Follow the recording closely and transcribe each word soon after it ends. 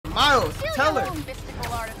Miles, tell her.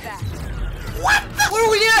 Mystical artifact. What? Where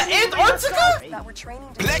are we at? Antarctica? That we're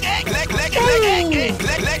training to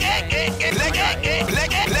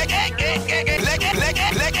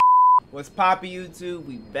What's poppin' YouTube?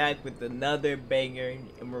 We back with another banger,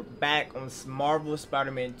 and we're back on Marvel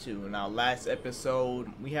Spider-Man 2. In our last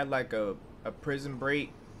episode, we had like a prison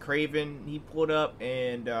break. Craven, he pulled up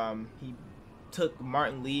and he took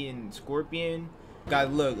Martin Lee and Scorpion. Guys,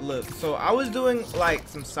 look. So I was doing like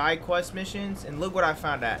some side quest missions, and look what I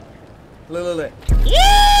found out. Look.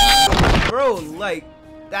 Yeah! Bro, like,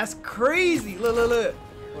 that's crazy. Look.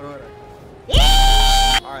 Hold on.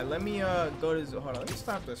 Yeah! Alright, let me go to hold on, let me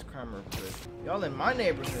stop this crime real quick. Y'all in my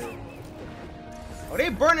neighborhood. Oh, they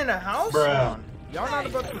burning a house? Bruh. Y'all not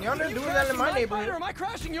doing that in my neighborhood. Or am I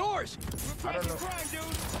crashing yours? I don't know.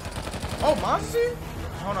 Oh, Monster?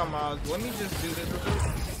 Hold on, Miles. Let me just do this real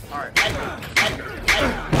quick. Alright.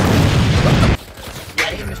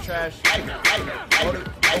 Yeah, aim is trash. Go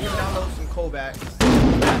download some Kovacs.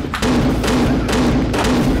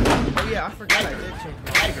 Oh yeah, I forgot I did change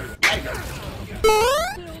my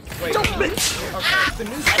Wait, okay, it's the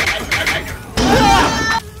new stuff.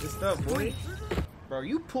 Good stuff, boy. Bro,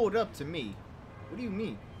 you pulled up to me. What do you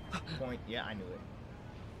mean? Point. Yeah, I knew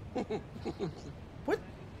it. What?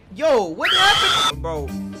 Yo, what happened? Bro,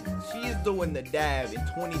 she is doing the dab in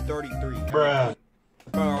 2033. Bruh.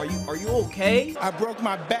 Bro, are you okay? I broke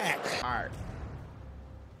my back. Alright.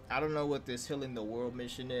 I don't know what this Healing the World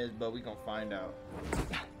mission is, but we gonna find out.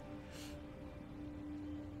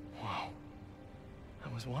 Wow. I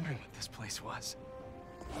was wondering what this place was.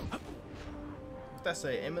 What's that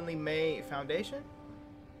say? Emily May Foundation?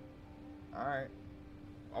 Alright.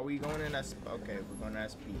 Are we going in as okay, we're going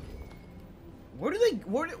as SP. Where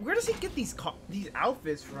does he get these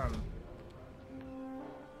outfits from?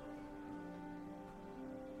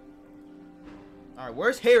 Alright,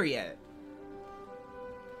 where's Harry at?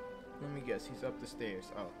 Let me guess, he's up the stairs.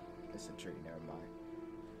 Oh, it's a tree, never mind.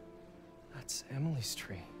 That's Emily's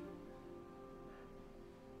tree.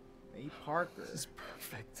 Hey, Parker. This is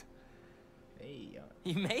perfect. Hey,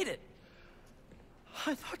 you made it.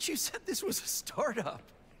 I thought you said this was a startup.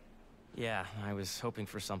 Yeah, I was hoping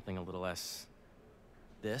for something a little less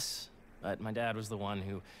this, but my dad was the one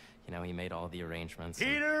who, you know, he made all the arrangements.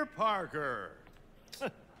 Peter Parker.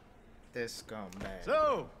 this scumbag.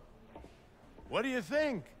 So, what do you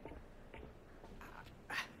think?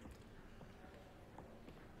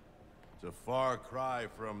 It's a far cry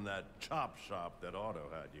from that chop shop that Otto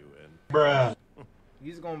had you in. Bruh.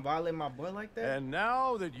 You just gonna violate my boy like that? And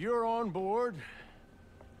now that you're on board,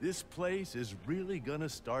 this place is really gonna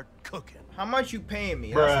start cooking. How much you paying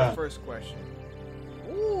me? Bruh. That's the first question.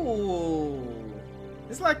 Ooh.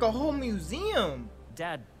 It's like a whole museum.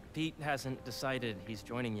 Dad, Pete hasn't decided he's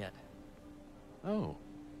joining yet. Oh.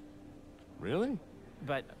 Really?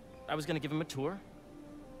 But I was gonna give him a tour.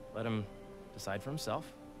 Let him decide for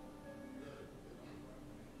himself.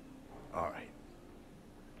 All right.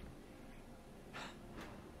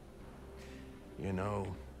 You know,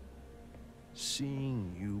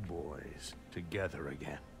 seeing you boys together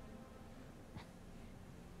again.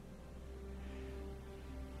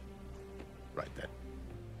 Right then.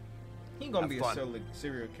 He gonna be a fun.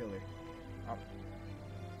 serial killer. Oh.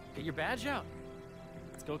 Get your badge out.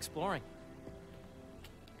 Let's go exploring.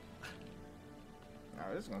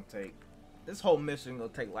 Alright, this whole mission gonna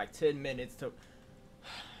take like 10 minutes to.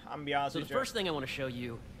 I'm gonna be honest with you. So the first thing I want to show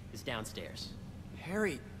you is downstairs.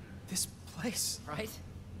 Harry, this place. Right?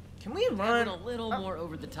 Can we I run? went a little more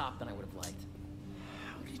over the top than I would have liked.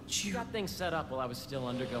 How did You you? got things set up while I was still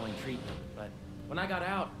undergoing treatment, but when I got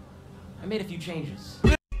out, I made a few changes.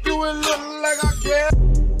 Want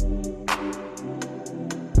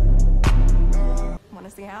to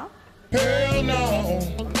see how? Hell no.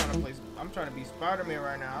 I'm trying to be Spider-Man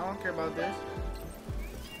right now. I don't care about this.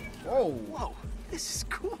 Whoa. Whoa, this is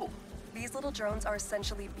cool. These little drones are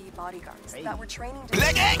essentially bee bodyguards Hey. that we're training to.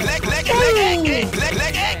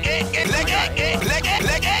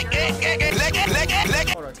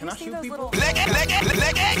 Hold on, can I see shoot those people? little-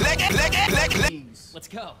 Jeez. Let's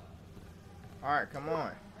go. Alright, come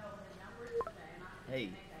on. Hey.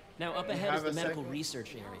 Now up ahead have is the a medical second?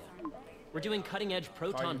 research area. We're doing cutting-edge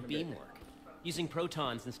proton in a beam bit. work, using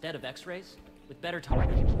protons instead of X-rays, with better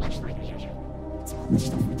tolerance.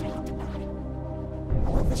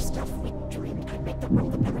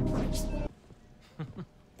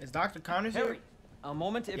 Is Dr. Connors here? Harry, a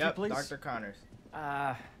moment, if you Yep, please. Dr. Connors.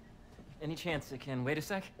 Any chance it can wait a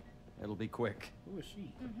sec? It'll be quick. Who is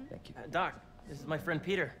she? Thank you. Doc, this is my friend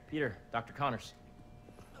Peter. Peter, Dr. Connors.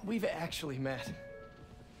 We've actually met.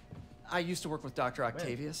 I used to work with Dr.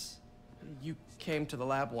 Octavius. You came to the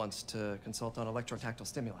lab once to consult on electrotactile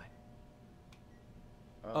stimuli.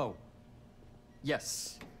 Oh.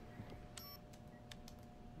 Yes.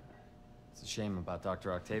 It's a shame about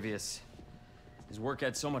Dr. Octavius. His work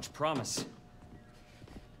had so much promise.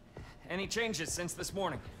 Any changes since this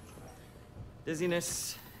morning?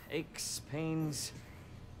 Dizziness, aches, pains,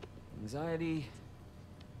 anxiety,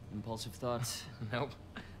 impulsive thoughts? Nope.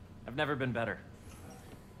 I've never been better.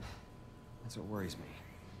 That's what worries me.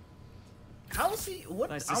 How is he? What?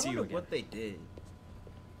 Nice to I see you wonder again. what they did.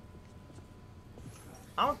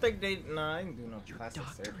 I don't think they. Nah, I didn't do no plastic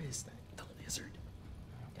surgery. Is the lizard.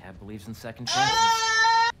 Dad believes in second chances.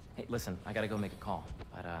 Hey, listen, I gotta go make a call,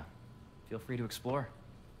 but feel free to explore.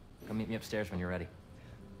 Come meet me upstairs when you're ready.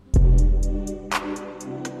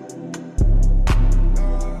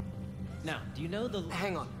 Now, do you know the...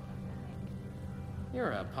 Hang on.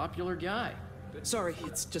 You're a popular guy. Sorry,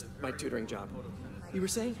 it's just my tutoring job. You were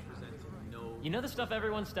saying? You know the stuff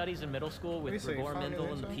everyone studies in middle school with Wait, so you Gregor found Mendel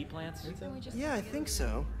an and the intern? pea plants? Yeah, I think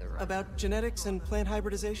so. About genetics and plant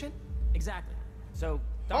hybridization? Exactly. So,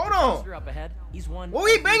 Hold Dr. on. Foster up ahead, he's one... What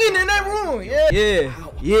we banging in that room? Yeah.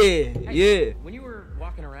 Yeah. When you were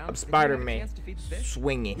walking around, I'm did you have a Spider-Man. chance to feed the fish?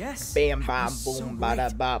 Swinging. Yes. Bam, That bam, was so boom, great.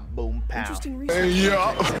 bada, bop, boom, pow. Interesting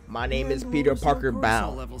research. My name is And Peter lowers Parker our cortisol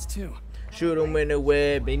Bound. levels too. Shoot him in the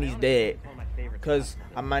web and he's dead. Cause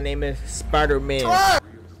my name is Spider-Man.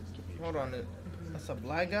 Hold on, that's a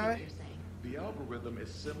black guy? The algorithm is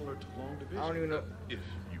similar to long division. I don't even know. If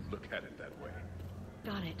you look at it that way.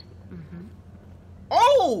 Got it.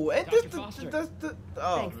 Oh, and Dr. this Foster.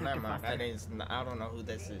 oh, Thanks, Dr. never mind. Foster. That is, I don't know who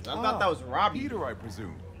this is. I thought that was Robbie, Peter, I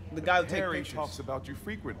presume. the guy who takes Harry pictures. talks about you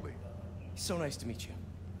frequently. So nice to meet you.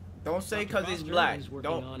 Don't say Dr. because he's Foster black. is working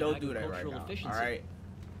on Don't do that right agricultural now. efficiency. All right.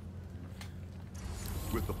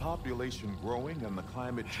 With the population growing and the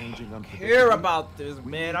climate changing unpredictably, Care about this,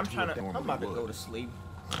 we man. need I'm to trying to. adorn I'm about to the go wood. to sleep.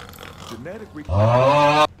 Genetic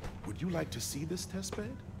Would you like to see this test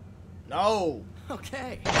bed? No.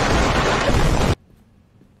 Okay.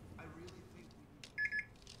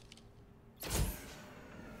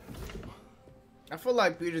 I feel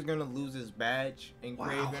like Peter's gonna lose his badge and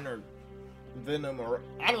Craven or Venom or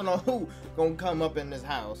I don't know who gonna come up in this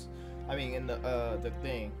house. I mean, in the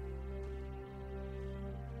thing.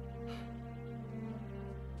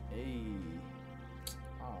 Hey.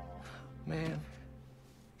 Aw. Man.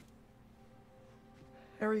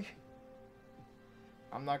 Harry,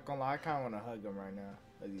 I'm not gonna lie. I kind of want to hug him right now.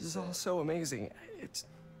 As he this is said. all so amazing. It's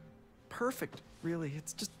perfect, really.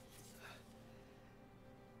 It's just...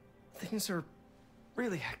 Things are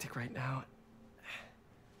really hectic right now.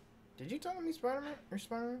 Did you tell me Spider-Man? You're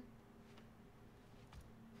Spider-Man?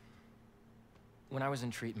 When I was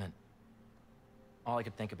in treatment, all I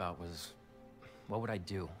could think about was, what would I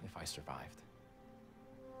do if I survived?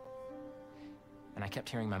 And I kept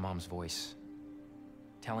hearing my mom's voice,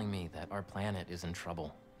 telling me that our planet is in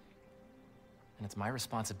trouble. And it's my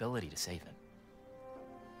responsibility to save it.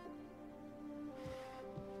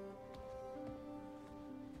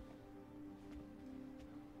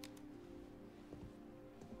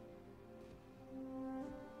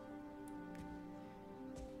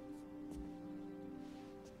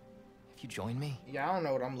 If you join me, Yeah, I don't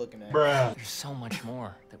know what I'm looking at. there's so much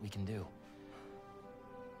more that we can do.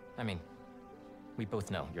 I mean, we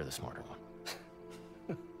both know you're the smarter one.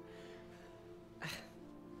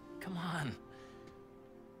 Come on.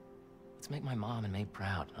 Let's make my mom and Maeve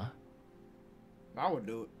proud, huh? I would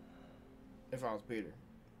do it if I was Peter.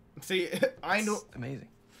 See, I know. Amazing.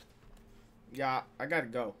 Yeah, I gotta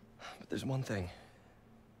go. But there's one thing.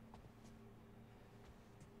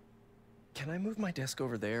 Can I move my desk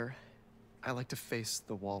over there? I like to face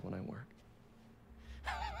the wall when I work.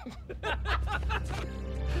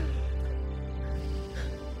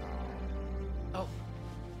 Oh,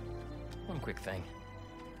 one quick thing.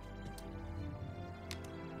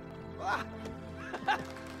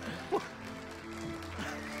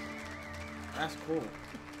 That's cool.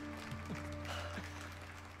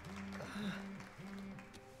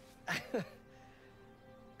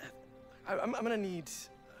 I'm gonna need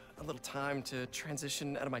a little time to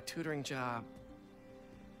transition out of my tutoring job.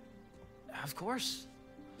 Of course.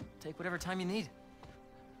 Take whatever time you need.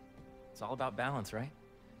 It's all about balance, right?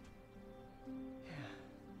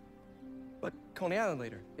 But Coney Island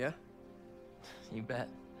later, yeah? You bet.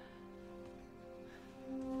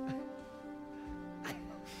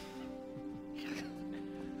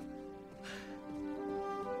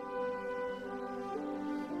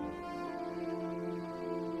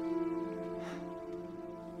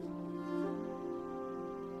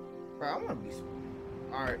 Bro, I wanna be.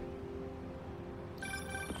 All right.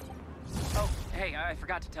 Oh, hey, I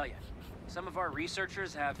forgot to tell you. Some of our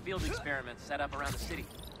researchers have field experiments set up around the city.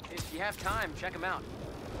 If you have time, check them out.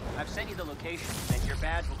 I've sent you the location, and your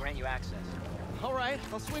badge will grant you access. All right,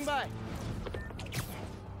 I'll swing by.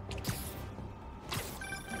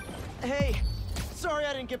 Hey, sorry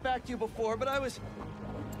I didn't get back to you before, but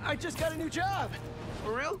I just got a new job.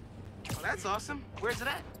 For real? Well, that's awesome. Where's it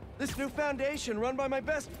at? This new foundation run by my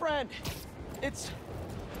best friend. It's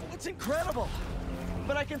incredible.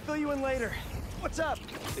 But I can fill you in later. What's up?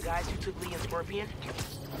 The guys who took Lee and Scorpion?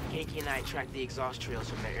 Genki and I tracked the exhaust trails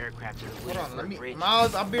from their aircraft to the Hold on, let me. bridge.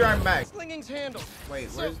 Miles, I'll be right back. Slinging's handled. Wait,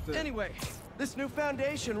 So, where's the? anyway, this new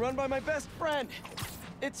foundation run by my best friend.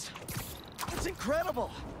 It's incredible.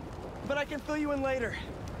 But I can fill you in later.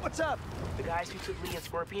 What's up? The guys who took Lee and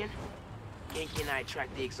Scorpion? Genki and I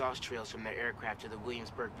tracked the exhaust trails from their aircraft to the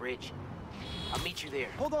Williamsburg Bridge. I'll meet you there.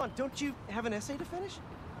 Hold on, don't you have an essay to finish?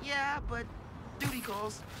 Yeah, but duty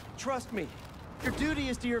calls. Trust me, your duty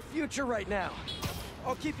is to your future right now.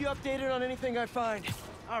 I'll keep you updated on anything I find.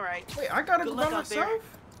 All right. Wait, I gotta Good go by luck out there. myself?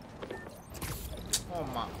 Oh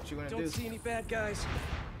my, what you gonna do? Don't see any bad guys.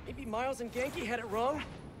 Maybe Miles and Genki had it wrong?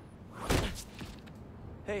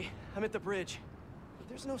 Hey, I'm at the bridge. But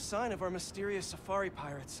there's no sign of our mysterious safari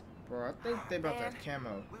pirates. Bro, I think they about to have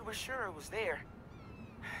camo. We were sure it was there.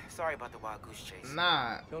 Sorry about the wild goose chase.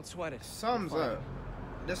 Nah, Don't sweat it. thumbs up.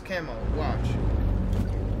 This camo, watch.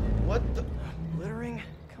 What the? Littering?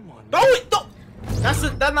 Come on. No, it don't. That's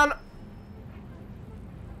it. That's not.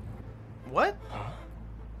 What?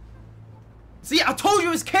 See, I told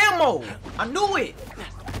you it's camo. I knew it.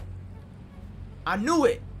 I knew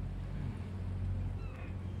it.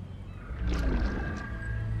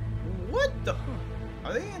 What the?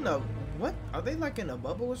 Are they in a what? Are they like in a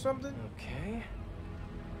bubble or something? Okay.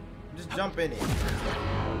 Just jump in it.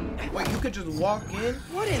 Wait, you could just walk in?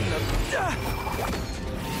 What in the...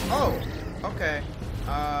 Oh, okay.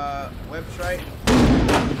 Web strike.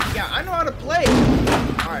 Yeah, I know how to play.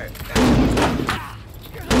 Alright.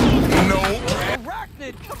 No.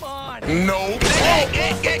 Arachnid, come on! No.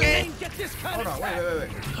 Get this kind Hold of on, wait.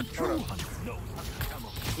 Hold on.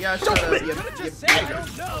 Yeah, shut Don't up. bit! You, Just say I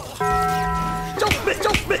don't know! Don't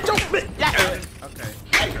bit! Okay.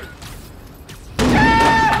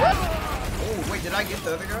 Oh, wait, did I get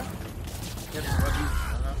the other guy? Yep,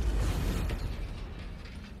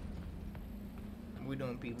 we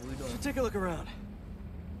doing, people? We doing? Take a look around.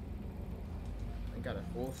 I got a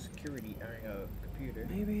full security computer.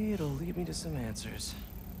 Maybe it'll lead me to some answers.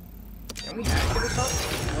 Can we hack it or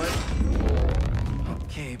something? What?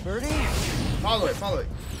 Okay, Birdie. Follow it.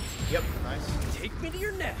 Yep, nice. Take me to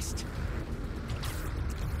your nest.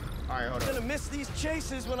 Alright, hold I'm on. gonna miss these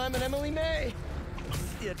chases when I'm an Emily May.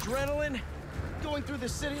 The adrenaline, going through the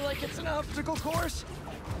city like it's an obstacle course,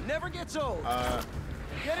 never gets old.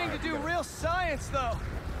 Getting to do real science, though,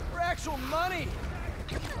 for actual money.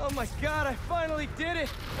 Oh my God, I finally did it.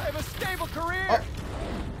 I have a stable career. Oh.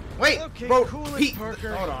 Wait, Okay, bro, cool it, Pete,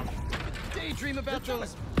 Parker. hold on. Daydream about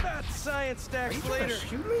those fat science Are you stacks trying to later.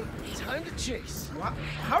 shoot me? Time to chase. Why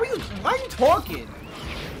are you talking?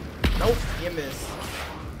 Nope, you missed.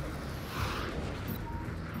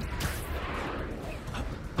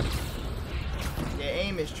 Your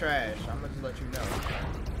aim is trash. I'm gonna just let you know.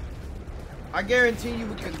 I guarantee you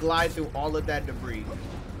we could glide through all of that debris.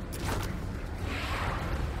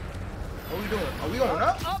 What are we doing? Are we going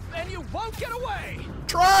up? Up and you won't get away.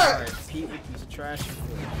 Try! Alright, Pete with these trash and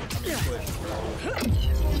quit.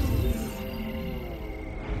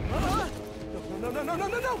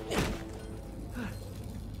 No.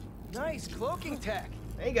 Nice cloaking tech.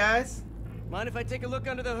 Hey guys. Mind if I take a look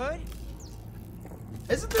under the hood?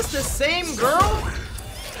 Isn't this the same girl?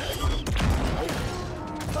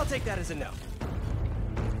 I'll take that as a no.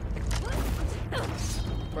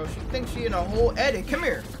 Bro, she thinks she in a whole edit. Come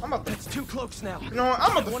here. I'm about to. That's two cloaks now. You know what?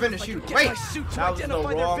 I'm about to Wonder finish if I you. can get Wait. my suit to That was the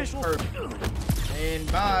identify their wrong visual- person.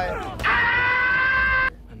 And bye.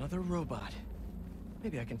 Another robot.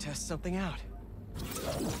 Maybe I can test something out.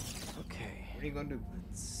 Okay. What are you gonna do?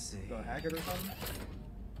 Let's see. You gonna hack it or something?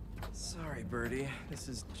 Sorry, Birdie. This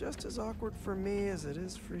is just as awkward for me as it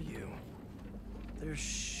is for you. There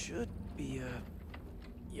should be a...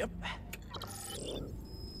 Yep.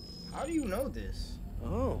 How do you know this?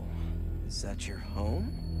 Oh, is that your home?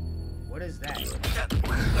 What is that?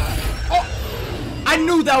 Oh! I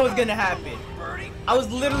knew that was gonna happen. I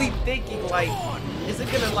was literally thinking, like, is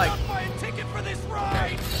it gonna, like... Buy a ticket for this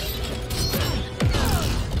ride!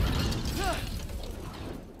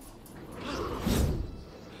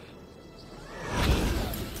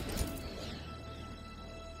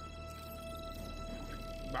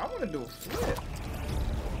 I wanna do a flip.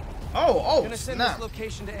 Oh, Gonna send snap. this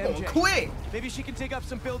location to Oh, MJ. quick. Maybe she can dig up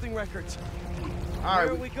some building records. All Where right.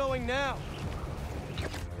 are we going now?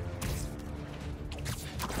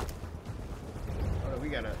 Oh, we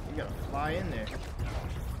gotta fly in there.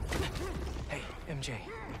 Hey, MJ.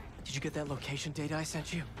 Did you get that location data I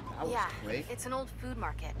sent you? That was Yeah, quick. it's an old food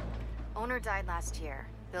market. Owner died last year.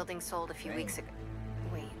 Building sold a few weeks ago.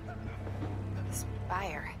 Wait. This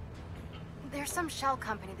buyer. There's some shell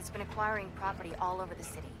company that's been acquiring property all over the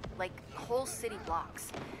city. Like, whole city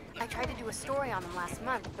blocks. I tried to do a story on them last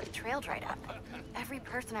month, but the trail dried up. Every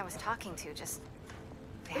person I was talking to just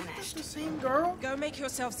vanished. The same girl? Go make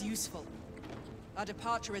yourselves useful. Our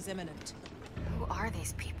departure is imminent. Who are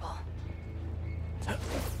these people? Oh,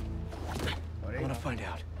 I want to find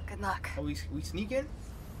out. Good luck. Oh, we sneaking?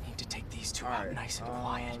 Need to take these two All out right. nice and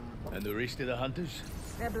quiet. And the rest of the hunters?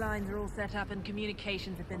 Their blinds are all set up and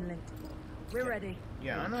communications have been linked. We're ready.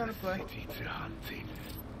 Yeah, I know how to play. City to hunting.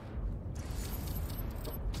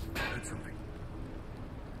 Heard something.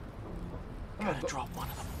 Come on, Gotta drop one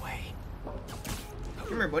of them away.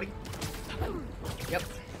 Come here, buddy. Yep.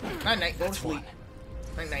 Night night. Go to sleep. one.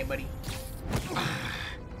 Night night, buddy.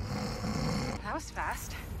 That was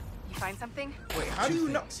fast. You find something? Wait, how do Two you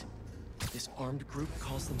know? things. This armed group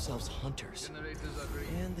calls themselves hunters.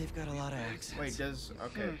 And they've got a lot of accents. Wait, does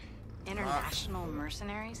okay? International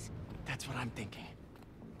mercenaries? That's what I'm thinking.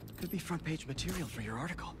 Could be front page material for your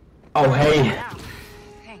article. Wow.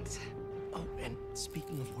 Thanks. Oh, and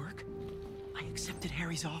speaking of work, I accepted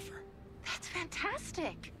Harry's offer. That's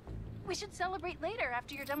fantastic. We should celebrate later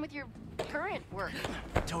after you're done with your current work.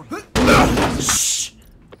 Totally. Shh.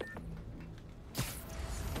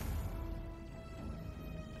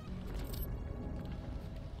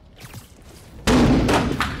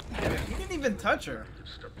 He didn't even touch her.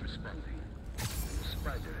 Stop responding. The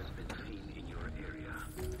spider has been seen in your area.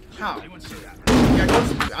 How?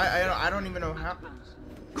 Yeah, I don't even know how.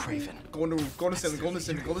 Craven. Go in the roof. Go in the ceiling. Go in the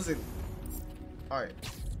ceiling. Go in the ceiling. All right.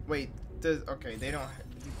 Wait. Does okay? They don't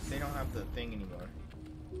have the thing anymore.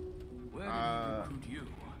 Where did he recruit you?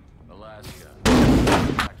 Alaska.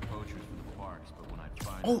 Back poachers from the parks, but when I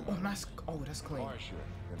find Oh, nice. Oh, that's clean. Harsher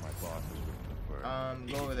than my boss was looking for.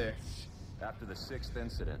 Go over there. After the 6th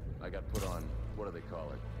incident, I got put on, what do they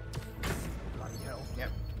call it? Bloody hell. Yep.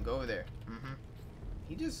 Go over there.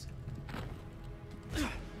 He just.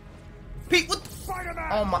 Pete, what?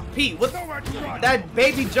 Oh my, Pete, what? That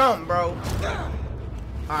baby jump, bro.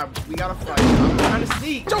 Alright, we gotta fight. I'm trying to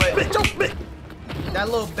sneak, but that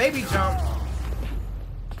little baby jump.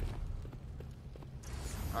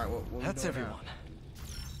 Alright, what we That's doing everyone.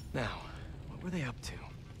 Now, what were they up to?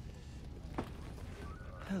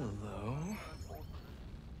 Hello?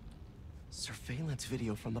 Surveillance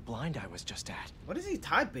video from the blind I was just at. What is he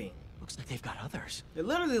typing? Looks like they've got others. They're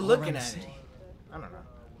literally All looking around the at it. city. I don't know.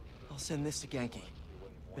 I'll send this to Genki.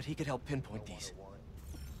 But he could help pinpoint these.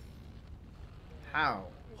 How?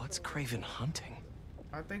 What's Craven hunting?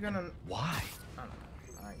 Aren't they gonna? Why? I don't know.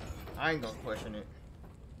 I ain't gonna question it.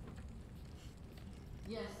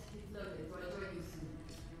 Yes, it's loaded. We'll join you soon.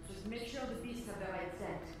 Just make sure the beasts have the right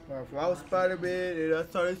scent. Well, if I was Spider-Man and I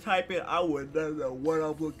started typing, I would not know what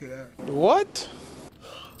I'm looking at. What?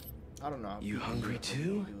 I don't know. You hungry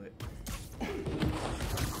too? Do it.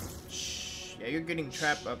 Shh. Yeah, you're getting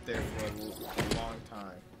trapped up there for a long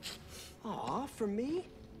time. Aw, for me?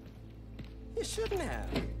 You shouldn't have.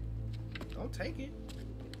 Don't take it.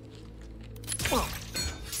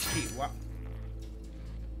 Pete, what?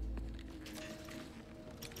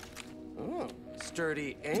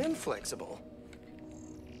 Sturdy and flexible.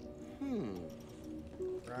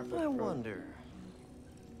 I wonder.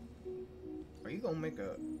 Are you gonna make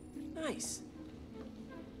a? Nice.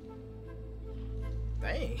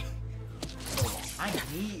 Dang. I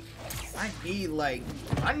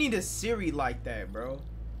need a Siri like that, bro.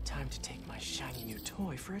 Time to take my shiny new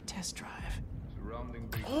toy for a test drive. Surrounding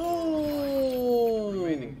Oh.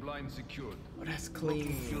 remaining blind secured. Oh, that's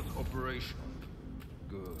clean. Field operation.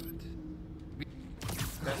 Good.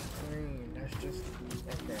 That's clean. That's just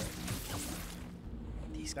okay.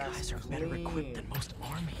 These That's guys are better equipped clean. than most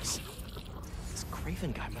armies. This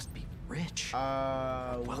Craven guy must be rich.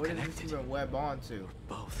 What is connected. this even web onto?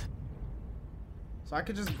 Both. So I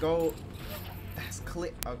could just go. That's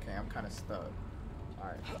clear. Okay, I'm kind of stuck. All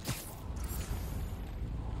right.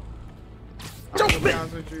 Don't To be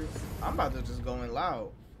honest with you, I'm about to just go in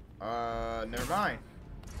loud. Never mind.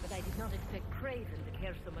 But I did not expect Craven to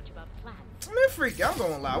care so much about plants. I'm freak. I'm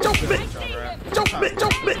going loud. Don't What's be- up, y'all, rap? don't be-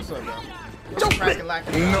 don't be- What's up, y'all? Don't be- cracking like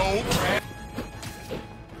a No.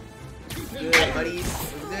 Good, buddies.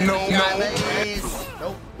 What's good, No, y'all, no. buddies?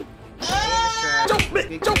 Nope. Don't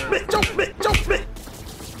be- don't be- don't be- don't be.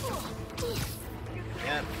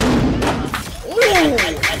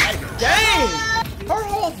 Dang! Her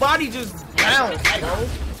whole body just bounced, bro.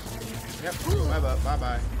 Yep. Bye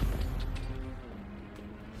bye.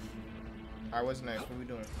 Alright, what's next? What are we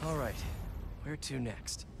doing? Alright. Where to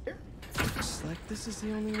next? Here. Looks like this is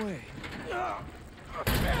the only way.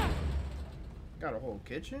 Got a whole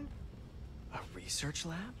kitchen? A research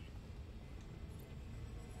lab?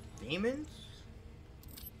 Demons?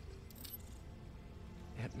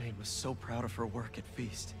 Aunt May was so proud of her work at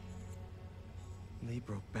Feast. Lee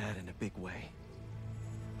broke bad in a big way.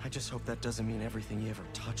 I just hope that doesn't mean everything he ever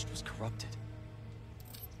touched was corrupted.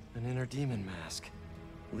 An inner demon mask.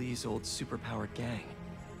 Lee's old superpowered gang.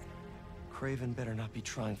 Craven better not be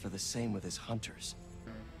trying for the same with his hunters.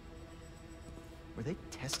 Were they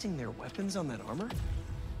testing their weapons on that armor?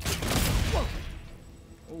 Whoa!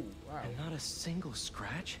 Oh, wow. And not a single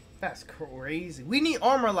scratch? That's crazy. We need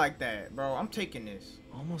armor like that, bro. I'm taking this.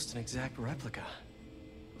 Almost an exact replica.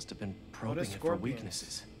 Must have been probing it for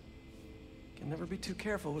weaknesses. Can never be too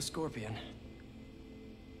careful with Scorpion.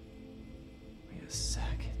 Wait a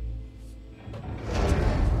sec.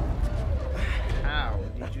 How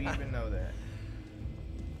did you even know that?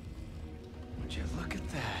 Would you look at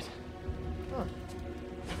that? Huh.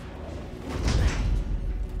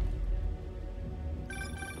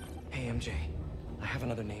 Hey, MJ. I have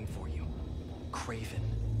another name for you. Craven.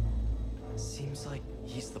 Seems like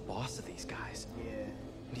he's the boss of these guys. Yeah.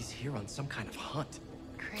 And he's here on some kind of hunt.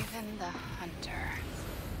 Craven the Hunter.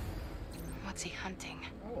 What's he hunting?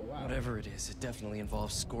 Oh, wow. Whatever it is, it definitely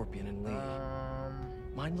involves Scorpion and Lee.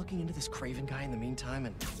 Mind looking into this Craven guy in the meantime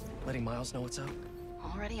and letting Miles know what's up?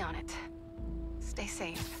 Already on it. Stay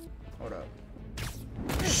safe. Hold up.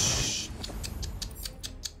 Shh.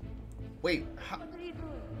 Wait.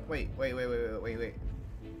 Wait.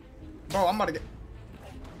 Bro, I'm about to get.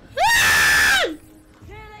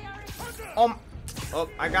 Oh,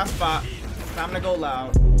 I got spot. Time to go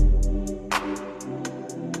loud.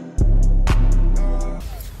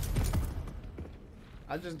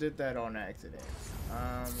 I just did that on accident.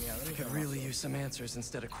 Yeah, let me Could really use some answers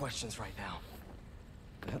instead of questions right now.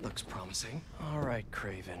 That looks promising. All right,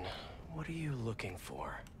 Craven. What are you looking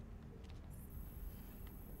for?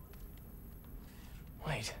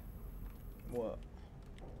 Wait. What?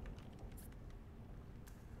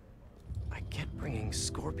 I get bringing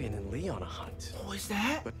Scorpion and Lee on a hunt. What was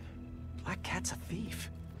that? But Black Cat's a thief.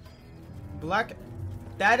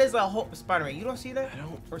 That is a whole Spider-Man. You don't see that? I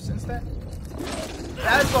don't. Or sense that?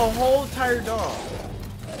 That's a whole entire dog.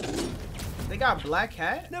 They got Black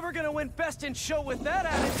Cat? Never gonna win best in show with that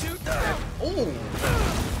attitude. Ooh.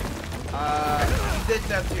 You did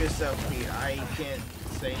that to yourself, Pete. I can't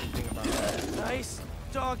say anything about that. Nice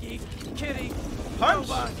doggy, kitty, Punch.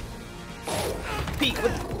 robot. Pete,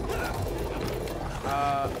 what?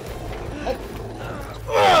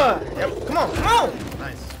 Yep. Come on.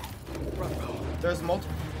 Nice. There's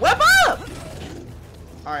multiple. Whip up!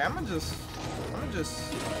 All right, I'm gonna just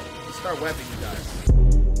start webbing you guys.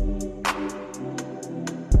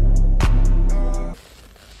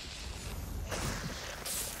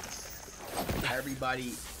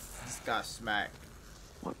 Everybody just got smacked.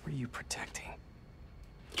 What were you protecting?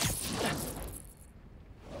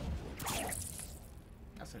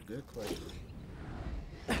 That's a good question.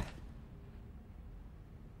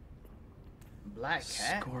 Black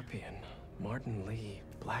Cat? Scorpion, Martin Lee,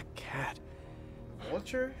 Black Cat.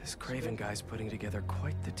 Vulture? This Craven guy's putting together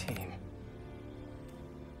quite the team.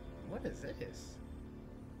 What is this?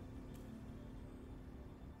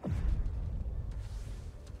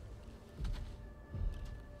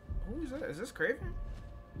 Who's that? Is this Craven?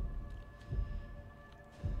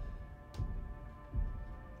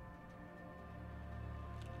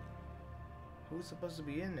 Who's supposed to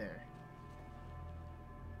be in there?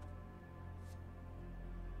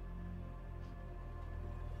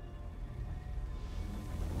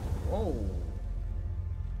 Whoa.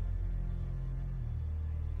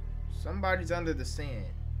 Somebody's under the sand.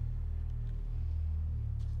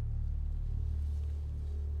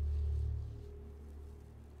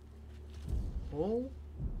 Oh.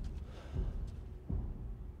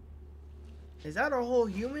 Is that a whole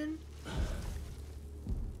human?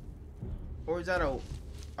 Or is that a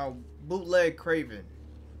bootleg Craven?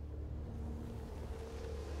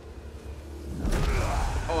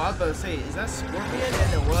 Oh, I was about to say, is that Scorpion?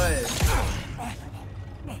 And it was.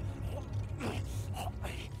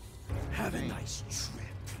 Have a nice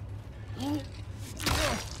trip.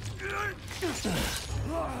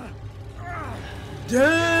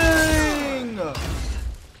 Dang!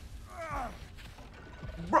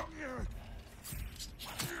 Bro.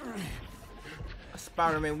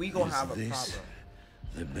 Spider-Man, we gonna have a problem.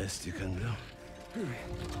 The best you can do.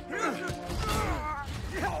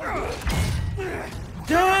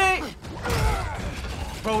 Dang!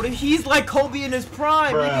 Bro, he's like Kobe in his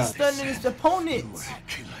prime. Like he's stunning his opponents.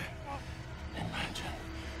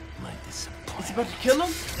 Is he about to kill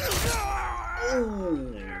him?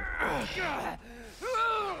 Oh.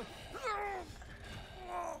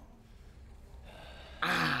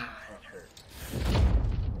 Ah, that hurt.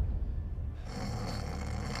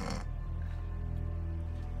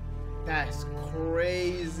 That's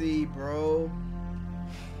crazy, bro.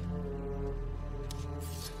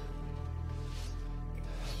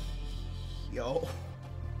 Yo.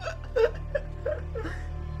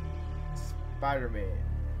 Spider-Man.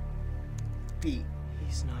 Pete.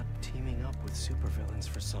 He's not teaming up with supervillains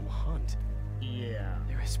for some hunt. Yeah.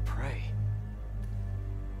 There is prey.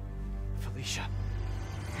 Felicia.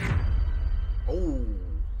 Oh,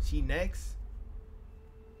 she next?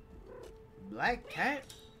 Black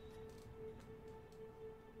Cat?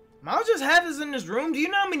 Miles just have this in this room? Do you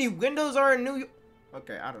know how many windows are in New York?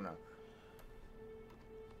 Okay, I don't know.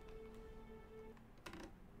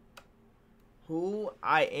 Who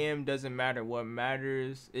I am doesn't matter. What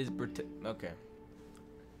matters is okay.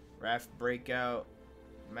 Raph Breakout,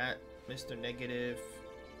 Matt, Mr. Negative,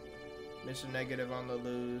 Mr. Negative on the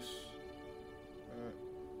loose.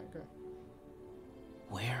 Okay.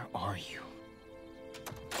 Where are you?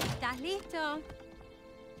 ¿Estás listo?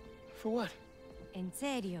 For what? En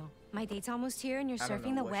serio. My date's almost here and you're I don't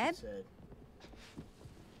surfing know the what she web? said.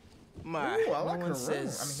 My, Ooh, I no like her one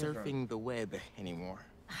says room. surfing the web anymore.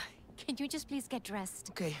 Can you just please get dressed?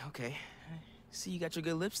 Okay, okay. See, you got your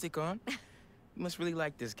good lipstick on. You must really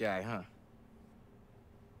like this guy, huh?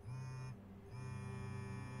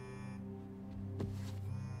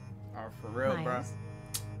 Oh, for real, bro. Miles.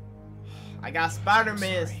 I got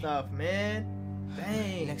Spider-Man stuff, man.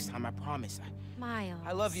 Dang. Next time, I promise. Miles.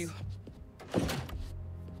 I love you.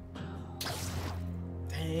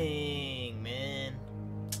 Dang, man.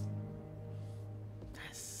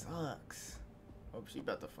 That sucks. Hope she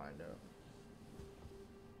about to find out.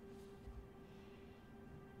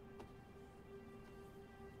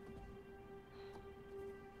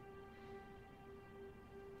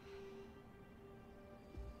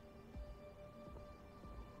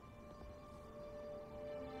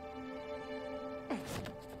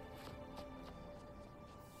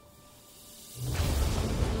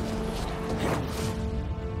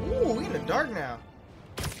 Ooh, we in the dark now.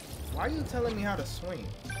 Why are you telling me how to swing?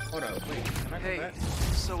 Hold up, wait, can I go Hey, back?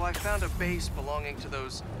 so I found a base belonging to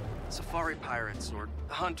those safari pirates, or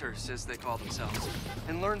hunters as they call themselves,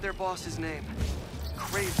 and learned their boss's name,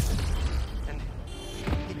 Kraven. And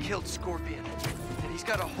he killed Scorpion. And he's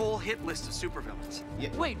got a whole hit list of supervillains. Yeah.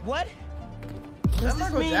 Wait, what? Is that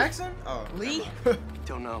Michael Jackson? Oh. Lee?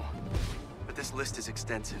 Don't know, but this list is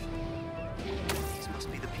extensive. These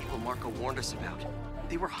must be the people Marco warned us about.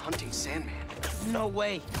 They were hunting Sandman. No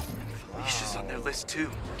way. Felicia's on their list too.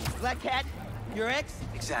 Black Cat? Your ex?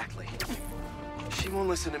 Exactly. She won't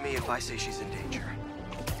listen to me if I say she's in danger.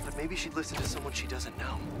 But maybe she'd listen to someone she doesn't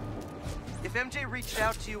know. If MJ reached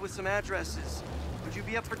out to you with some addresses, would you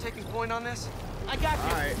be up for taking point on this? I got you.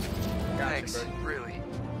 Alright. Thanks, buddy. really.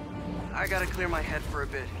 I gotta clear my head for a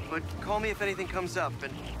bit, but call me if anything comes up,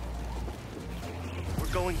 and we're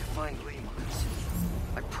going to find Lee, Miles.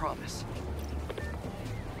 I promise.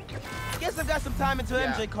 Guess I've got some time until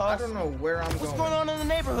Yeah, MJ calls. I don't know where I'm going. What's going on in the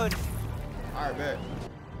neighborhood? Alright, bet.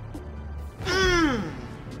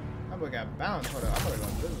 That boy got bounced. Hold up, I'm gonna go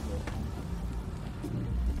invisible.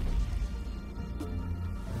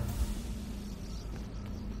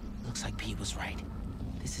 Looks like Pete was right.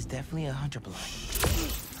 This is definitely a hunter blind.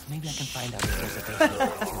 Maybe I can find out if there's a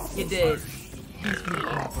base. You did. Thanks for your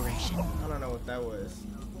cooperation. I don't know what that was.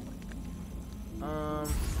 I'm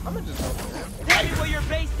gonna just go for him. Tell me where your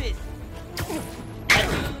base is.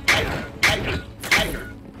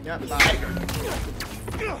 Yep, bye.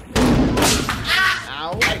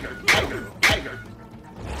 Ow.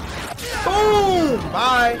 Boom!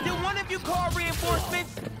 Bye. Did one of you call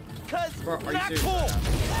reinforcements? Cause Bro, are you not serious cool.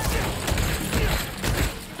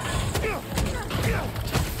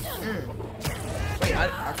 Wait,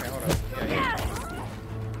 okay, hold up.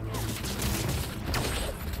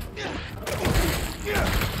 Yeah.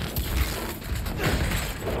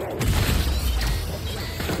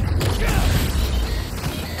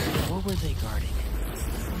 What were they guarding?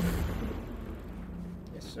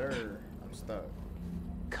 Yes, sir. I'm stuck.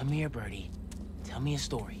 Come here, Birdie. Tell me a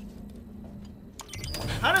story.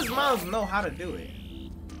 How does Miles know how to do it?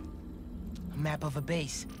 A map of a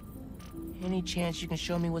base. Any chance you can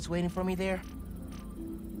show me what's waiting for me there?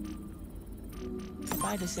 If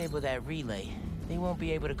I disable that relay, they won't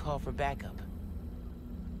be able to call for backup.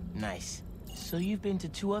 Nice. So you've been to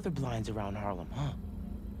 2 other blinds around Harlem, huh?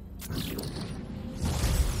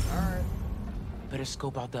 Alright. Better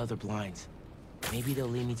scope out the other blinds. Maybe they'll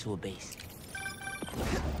lead me to a base.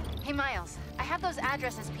 Hey, Miles. I have those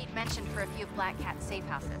addresses Pete mentioned for a few of Black Cat's safe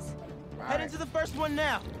houses. Head into the first one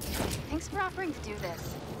now. Thanks for offering to do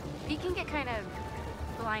this. Pete can get kind of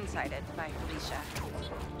blindsided by Felicia.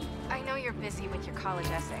 I know you're busy with your college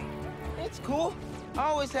essay. It's cool. I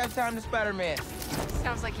always have time to Spider-Man.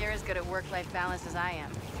 Sounds like you're as good at work-life balance as I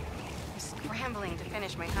am. I'm scrambling to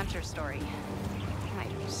finish my Hunter story.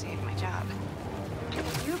 Might save my job.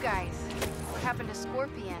 You guys, what happened to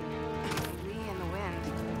Scorpion? Lee in the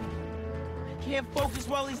wind. Can't focus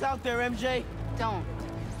while he's out there, MJ. Don't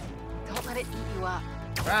let it eat you up.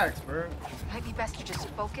 Facts, bro. Might be best to just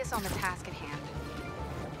focus on the task at hand.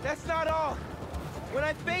 That's not all. When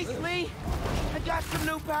I face Lee, I got some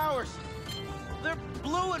new powers. They're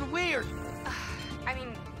blue and weird. I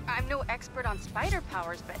mean, I'm no expert on spider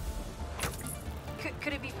powers, but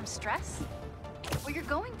could it be from stress? What you're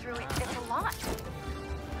going through, it's a lot.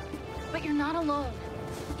 But you're not alone.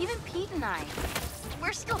 Even Pete and I,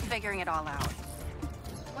 we're still figuring it all out.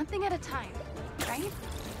 One thing at a time, right?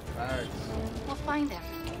 Facts. We'll find him.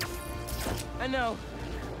 I know.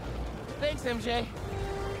 Thanks, MJ.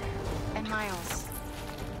 And Miles,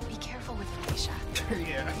 be careful with Felicia.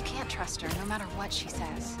 Yeah. You can't trust her, no matter what she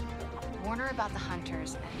says. Warn her about the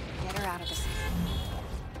Hunters and get her out of the city.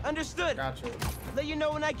 Understood. Gotcha. Let you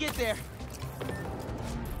know when I get there.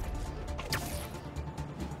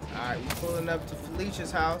 Alright, we're pulling up to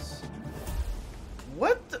Felicia's house.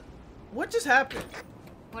 What just happened?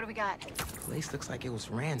 What do we got? Place looks like it was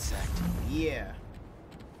ransacked. Yeah.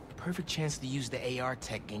 Perfect chance to use the AR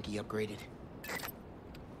tech Genki upgraded.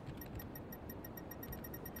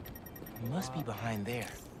 Must be behind there.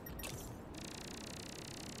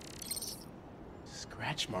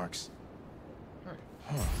 Scratch marks.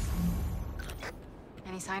 Huh.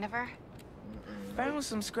 Any sign of her? Found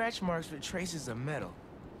some scratch marks with traces of metal.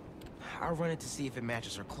 I'll run it to see if it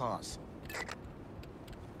matches her claws.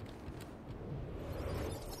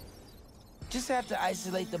 Just have to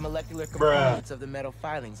isolate the molecular components of the metal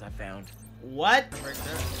filings I found. What?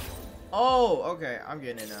 Oh, okay. I'm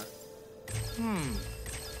getting it now.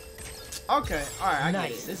 Okay. Alright, I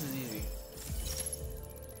get it. This is easy.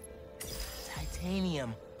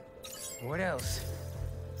 Titanium. What else?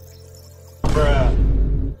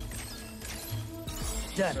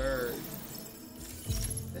 Done. Sir.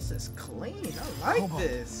 This is clean. I like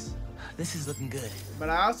this. This is looking good. But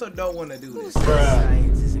I also don't want to do this.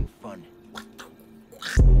 Science isn't fun.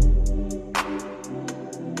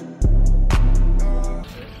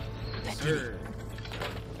 Sir.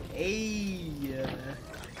 Hey.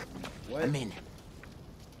 What? I'm in.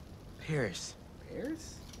 Paris.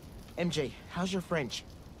 Paris? MJ, how's your French?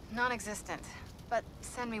 Non-existent. But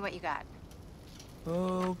send me what you got.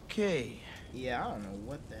 Okay. Yeah, I don't know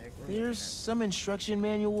what the heck. There's some instruction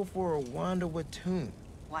manual for a Wanda Watoon.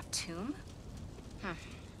 Watoon?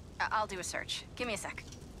 I'll do a search. Give me a sec.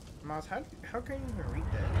 Miles, how can you even read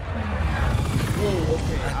that? Whoa,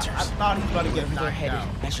 okay. I thought he was about to get knocked out.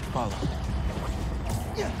 I should follow.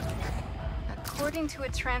 According to a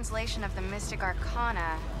translation of the Mystic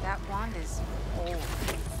Arcana, that wand is old.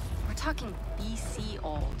 We're talking BC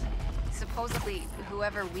old. Supposedly,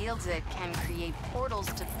 whoever wields it can create portals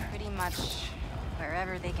to pretty much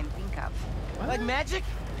wherever they can think of. What? Like magic?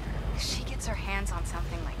 She gets her hands on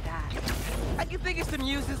something like that. I can think of some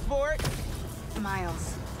uses for it.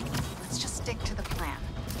 Miles, let's just stick to the plan.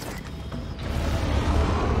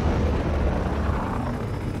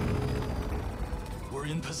 We're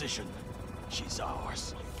in position. She's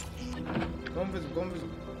ours. Go visit. I'm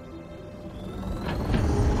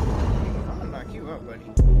gonna knock you up, buddy.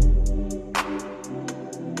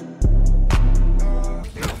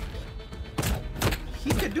 He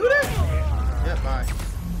could do that? Yep, bye.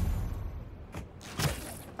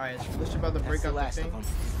 Alright, is Felicia about to break out the thing?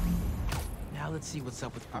 Now let's see what's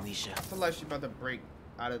up with Felicia. I feel like she's about to break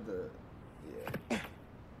out of the... Yeah.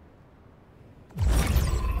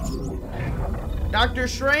 Doctor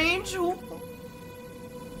Strange?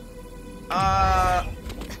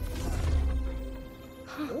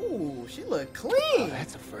 Ooh, she look clean. Oh,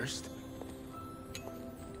 that's a first.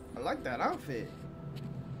 I like that outfit.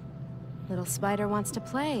 Little spider wants to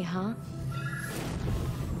play, huh?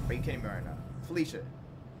 Are you kidding me right now? Felicia.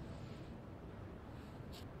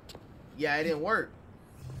 Yeah, it didn't work.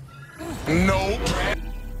 No.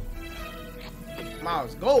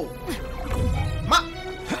 Miles, go.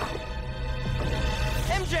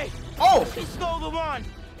 MJ! Oh! He stole the wand!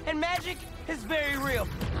 And magic is very real.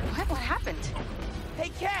 What happened? Hey,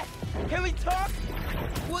 Cat! Can we talk?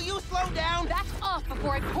 Will you slow down? Back off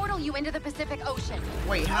before I portal you into the Pacific Ocean.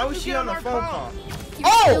 Wait, how is she on the phone call?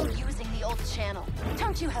 You're still using the old channel.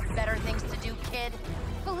 Don't you have better things to do, kid?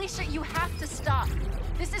 Felicia, you have to stop.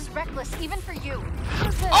 This is reckless, even for you.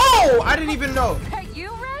 Who's this? Oh! I didn't even know. Are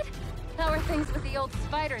you, Red? How are things with the old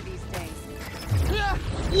spider these days?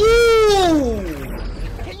 Ooh!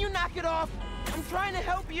 Can you knock it off? I'm trying to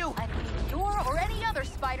help you. I don't need your or any other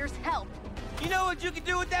spider's help. You know what you can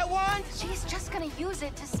do with that wand? She's just gonna use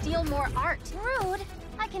it to steal more art. Rude.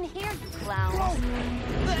 I can hear you, clowns. Bro,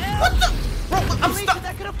 the hell? What the? Bro, I'm stuck.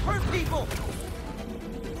 That could have hurt people.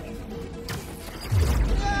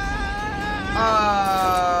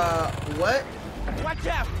 What? Watch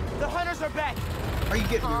out! The hunters are back. Are you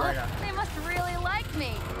getting me right now? They must really like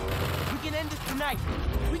me. We can end this tonight.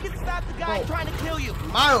 We can stop the guy trying to kill you.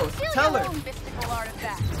 Miles, tell her. Own mystical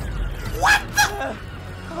artifact. What the?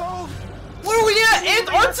 Cold. Where are we at?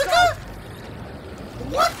 Antarctica?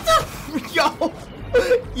 What the?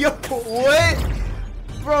 Yo, what?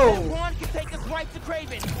 Bro. That wand can take us right to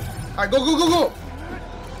Craven. All right, go.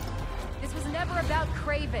 This was never about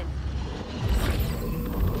Craven.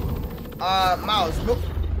 Miles, look.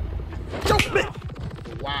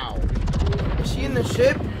 Wow. Is she in the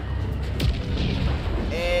ship?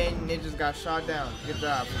 And it just got shot down. Good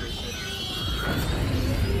job for this shit.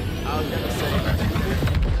 I was gonna say.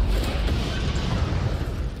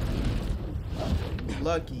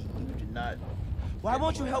 Lucky you did not. Why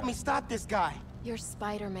won't you help me stop this guy? You're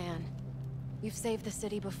Spider-Man. You've saved the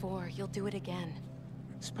city before. You'll do it again.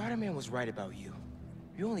 Spider-Man was right about you.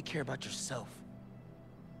 You only care about yourself.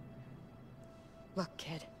 Look,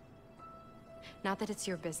 kid. Not that it's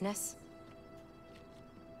your business.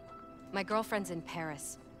 My girlfriend's in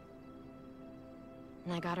Paris.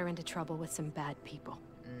 And I got her into trouble with some bad people.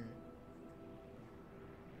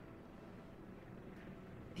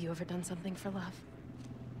 Have you ever done something for love?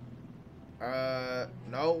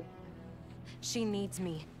 No. She needs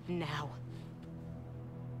me now.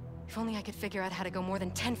 If only I could figure out how to go more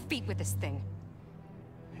than 10 feet with this thing.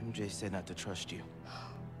 MJ said not to trust you.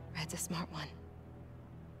 Red's a smart one.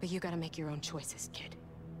 But you gotta make your own choices, kid.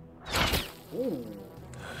 Ooh.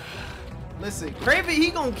 Listen, Craven, he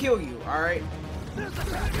gonna kill you, alright?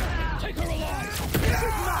 Take her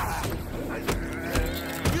alive!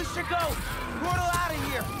 You should go! Portal out of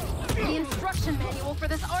here! The instruction manual for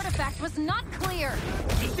this artifact was not clear.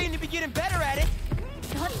 You seem to be getting better at it.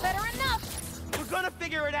 Not better enough. We're gonna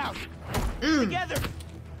figure it out. Together.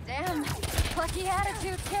 Damn. Plucky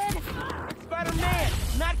attitude, kid. Spider-Man,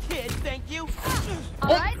 not kid, thank you. All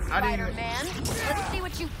right, Spider-Man. Let's see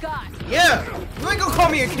what you've got. Yeah! You ain't gonna call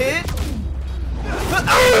me a kid!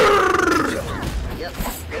 Yep.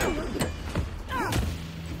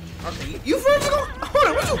 Okay, you first go. Hold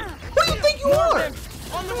on, what do you think you are?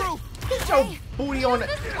 On the roof. Get your booty on it.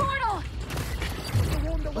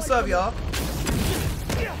 What's up, y'all?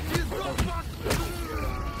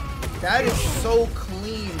 That is so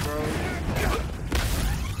clean, bro.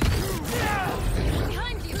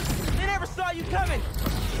 Behind you. They never saw you coming.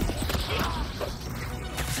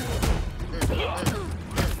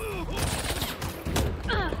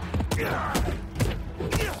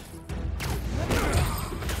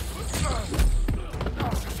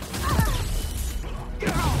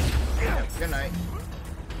 Good night.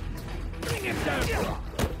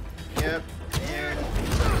 Yep. And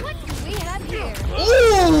What do we have here?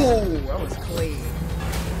 ooh, that was clean.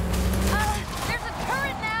 There's a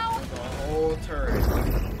turret now. The whole turret.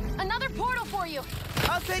 Another portal for you.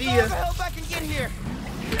 I'll take See all ya. the help I can get here.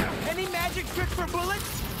 Any magic tricks for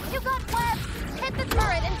bullets? You got webs. Hit the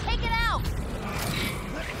turret and take it out.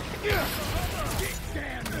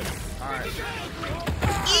 Alright.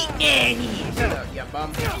 Eat Danny! Shut up, ya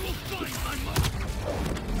bum.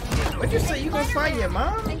 What'd you say? You gonna find your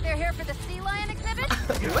mom? Think they're here for the sea lion exhibit?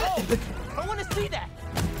 What? I want to see that.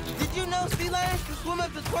 Did you know sea lions can swim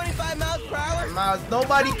up to 25 miles per hour? Miles,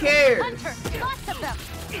 nobody cares. Hunter, lots of them.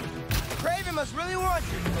 Craven must really want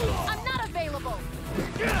you. I'm not available.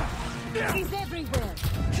 She's everywhere.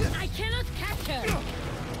 I cannot catch her.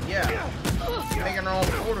 Yeah. Making her own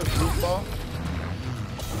portals, goofball.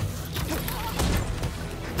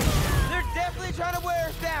 They're definitely trying to wear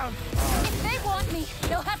us down. If they want me,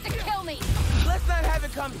 they'll have to kill me. Let's not have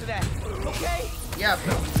it come to that, okay? Yeah.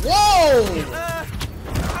 Whoa!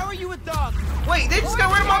 How are you with dogs? Wait, they just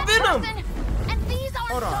got rid of my venom. Person, and these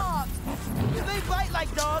aren't Hold on. dogs. Do they bite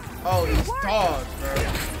like dogs? Oh, these dogs, bro.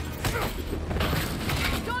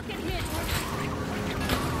 Don't get hit.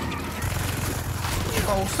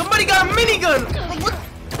 Oh, somebody got a minigun. What?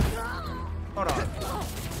 Hold on.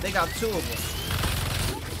 They got two of them.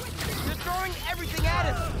 They're throwing everything at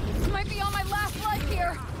us. might be on my last leg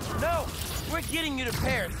here. No, we're getting you to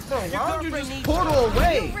Paris. Bro, Your why don't you girlfriend just needs portal you.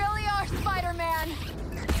 away? You really are Spider-Man.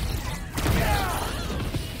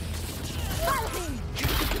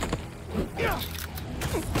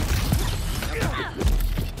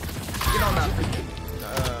 Get on that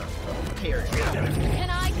freaking Paris. Can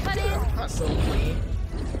I cut in? Not so clean.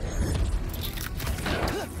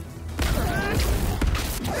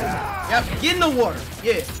 Yep, get in the water.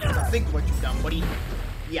 Yeah, think what you done, buddy.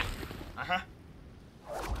 Yeah.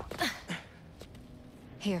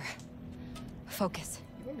 Here. Focus.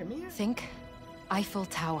 You want me? Think Eiffel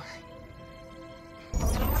Tower.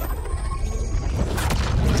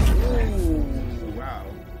 Ooh, wow.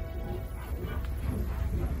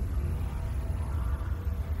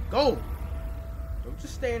 Go. Don't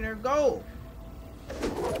just stay in there. Go.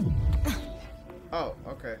 Oh,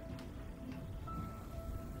 okay.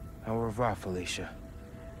 Au revoir, Felicia.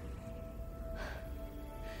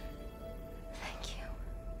 Thank you.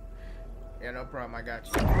 Yeah, no problem. I got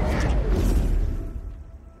you.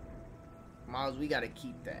 Miles, we gotta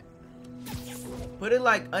keep that. Put it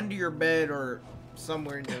like under your bed or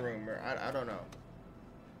somewhere in your room, or I don't know.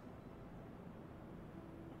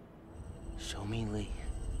 Show me Lee.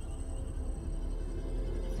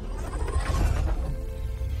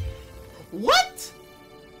 What?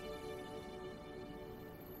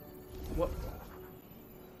 What?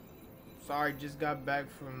 Sorry, just got back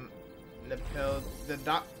from Nepal. The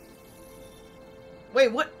doc.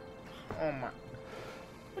 Wait, what? Oh my.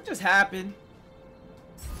 What just happened?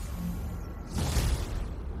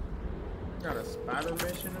 Got a spider mission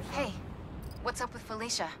or something? Hey, what's up with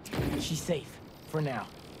Felicia? She's safe, for now.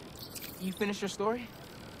 You finished your story?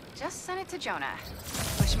 Just send it to Jonah.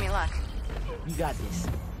 Wish me luck. You got this.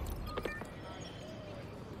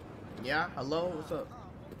 Yeah, hello, what's up?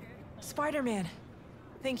 Spider-Man,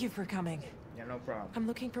 thank you for coming. Yeah, no problem. I'm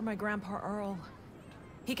looking for my grandpa Earl.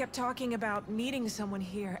 He kept talking about meeting someone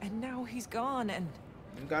here, and now he's gone, and...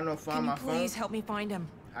 You got no find Can my you phone? please help me find him?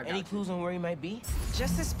 Any clues on where he might be?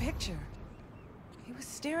 Just this picture. He was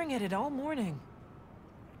staring at it all morning.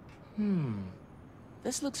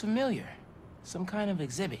 This looks familiar. Some kind of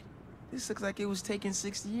exhibit. This looks like it was taken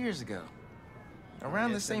 60 years ago.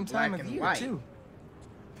 Around the It's same in time black of and year, white. too.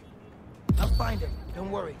 I'll find him.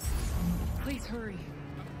 Don't worry. Please hurry.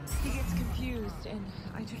 He gets confused, and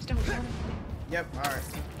I just don't want to... Yep, alright.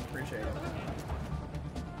 Appreciate it.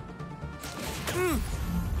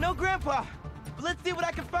 No, Grandpa. But let's see what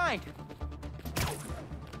I can find.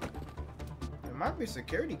 There might be a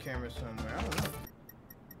security camera somewhere. I don't know.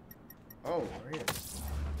 Oh, right here.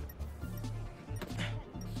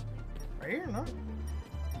 Right here, no?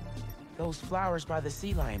 Those flowers by the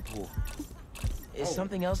sea lion pool. Is Oh.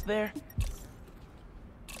 something else there?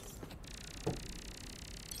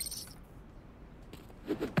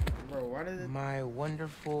 Bro, why did it... My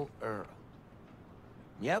wonderful Earl.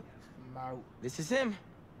 Yep, My... this is him.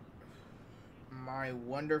 My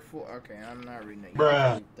wonderful... Okay, I'm not reading that.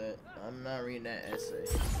 Bruh. Read that. I'm not reading that essay.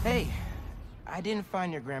 Hey, I didn't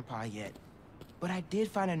find your grandpa yet, but I did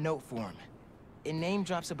find a note for him. It name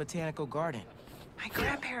drops a botanical garden. My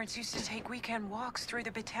grandparents used to take weekend walks through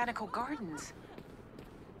the botanical gardens.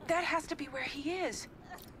 That has to be where he is.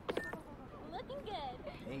 Looking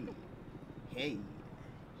good. Hey.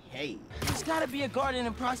 Hey. There's gotta be a garden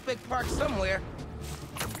in Prospect Park somewhere.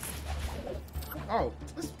 Oh,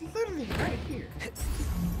 it's literally right here.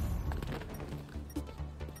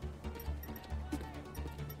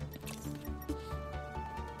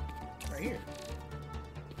 Right here.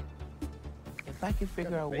 If I could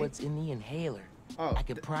figure out bait? what's in the inhaler, Oh, I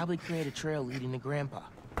could probably create a trail leading to Grandpa.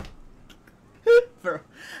 bro,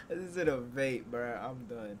 this is a vape, bro. I'm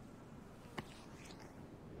done.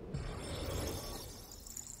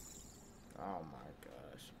 Oh my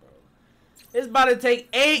gosh, bro. It's about to take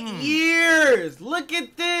 8 years. Look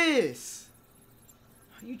at this.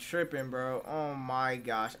 You tripping, bro? Oh my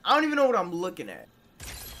gosh. I don't even know what I'm looking at.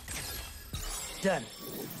 Done.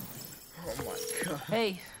 Oh my god.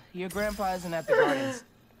 Hey, your grandpa isn't at the gardens.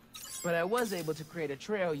 But I was able to create a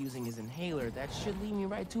trail using his inhaler that should lead me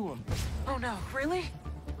right to him. Oh no, really?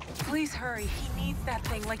 Please hurry. He needs that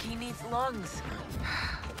thing like he needs lungs.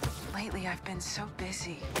 Lately, I've been so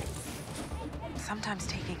busy. Sometimes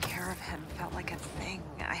taking care of him felt like a thing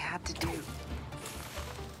I had to do.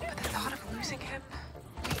 But the thought of losing him...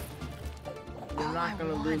 You're all not I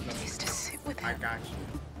gonna want lose him. is to sit with I him. got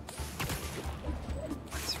you.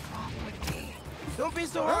 What's wrong with me? Don't be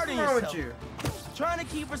so What's hard on wrong with yourself. you? Trying to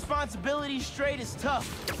keep responsibilities straight is tough.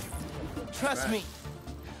 Trust Right. me.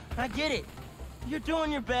 I get it. You're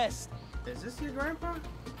doing your best. Is this your grandpa?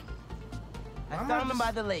 I Why am found him just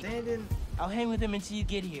by the lake. standing- I'll hang with him until you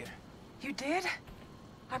get here. You did?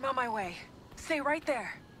 I'm on my way. Stay right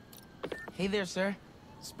there. Hey there, sir.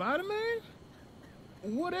 Spider-Man?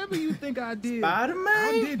 Whatever you think I did, Spider-Man?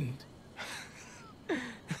 I didn't.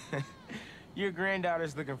 Your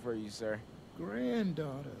granddaughter's looking for you, sir.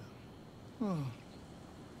 Granddaughter. Oh.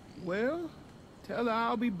 Well, tell her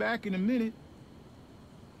I'll be back in a minute.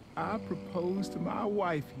 I proposed to my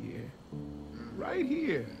wife here. Right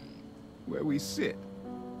here, where we sit.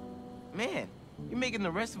 Man, you're making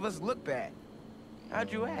the rest of us look bad.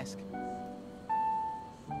 How'd you ask?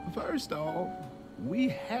 First off, we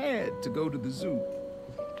had to go to the zoo.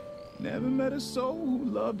 Never met a soul who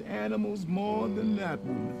loved animals more than that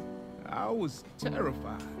woman. I was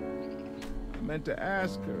terrified. I meant to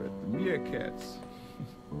ask her at the meerkats.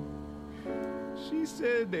 She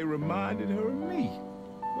said they reminded her of me,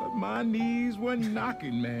 but my knees were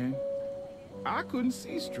knocking, man. I couldn't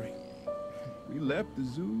see straight. We left the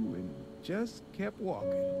zoo and just kept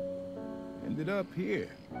walking. Ended up here.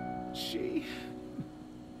 She...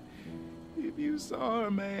 If you saw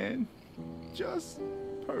her, man, just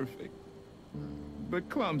perfect. But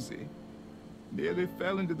clumsy. Nearly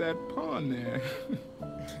fell into that pond there.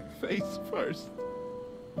 Face first.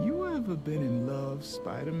 You ever been in love,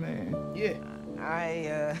 Spider-Man?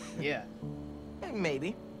 Yeah. Yeah.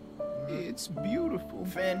 Maybe. It's beautiful.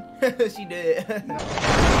 Finn. She did.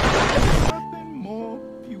 Nothing more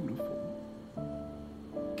beautiful.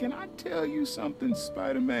 Can I tell you something,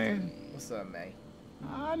 Spider-Man? What's up, man?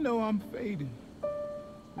 I know I'm fading.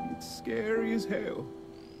 It's scary as hell.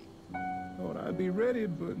 Thought I'd be ready,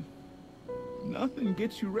 but nothing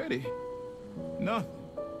gets you ready. Nothing.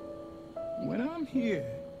 When I'm here,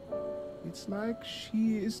 it's like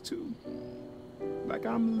she is too. Like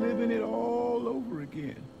I'm living it all over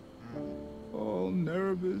again. All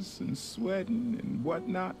nervous and sweating and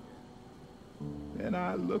whatnot. Then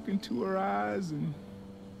I look into her eyes and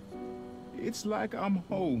it's like I'm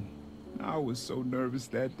home. I was so nervous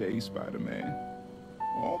that day, Spider-Man.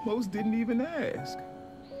 Almost didn't even ask.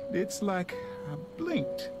 It's like I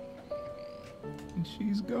blinked and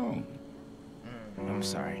she's gone. I'm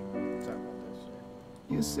sorry. Sorry about this, sir.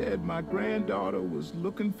 You said my granddaughter was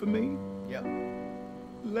looking for me? Yep.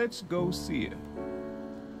 Let's go see her.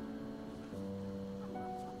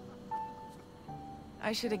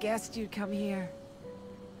 I should have guessed you'd come here.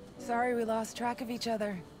 Sorry we lost track of each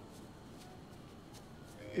other.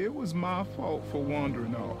 It was my fault for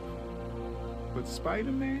wandering off. But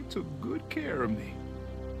Spider-Man took good care of me.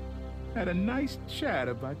 Had a nice chat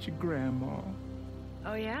about your grandma.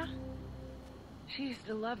 Oh yeah? She used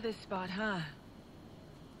to love this spot, huh?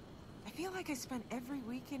 I feel like I spent every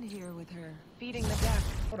weekend here with her, feeding the duck.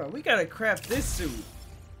 Hold on, we gotta craft this suit.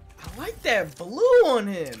 I like that blue on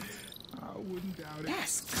him. I wouldn't doubt it.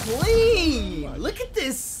 That's clean. Look at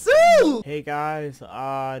this suit. Hey guys,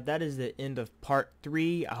 that is the end of part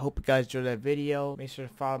 3. I hope you guys enjoyed that video. Make sure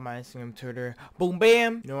to follow my Instagram, Twitter. Boom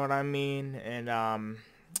bam. You know what I mean? And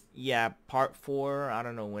yeah, part 4. I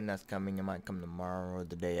don't know when that's coming. It might come tomorrow or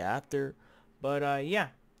the day after. But yeah.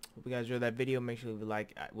 Hope you guys enjoyed that video. Make sure to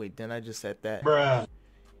like. Wait, didn't I just said that? Bruh.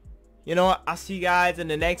 You know what? I'll see you guys in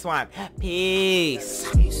the next one. Peace.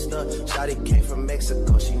 Shawty came from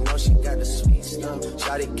Mexico, she know she got the sweet stuff.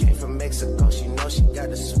 Shawty came from Mexico, she know she got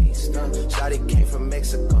the sweet stuff. Shawty came from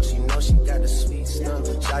Mexico, she know she got the sweet stuff.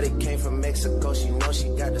 Shawty came from Mexico, she know she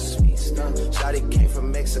got the sweet stuff. Shawty came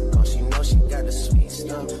from Mexico, she know she got the sweet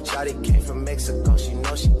stuff. Shawty came from Mexico, she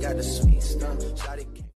know she got the sweet stuff. Shawty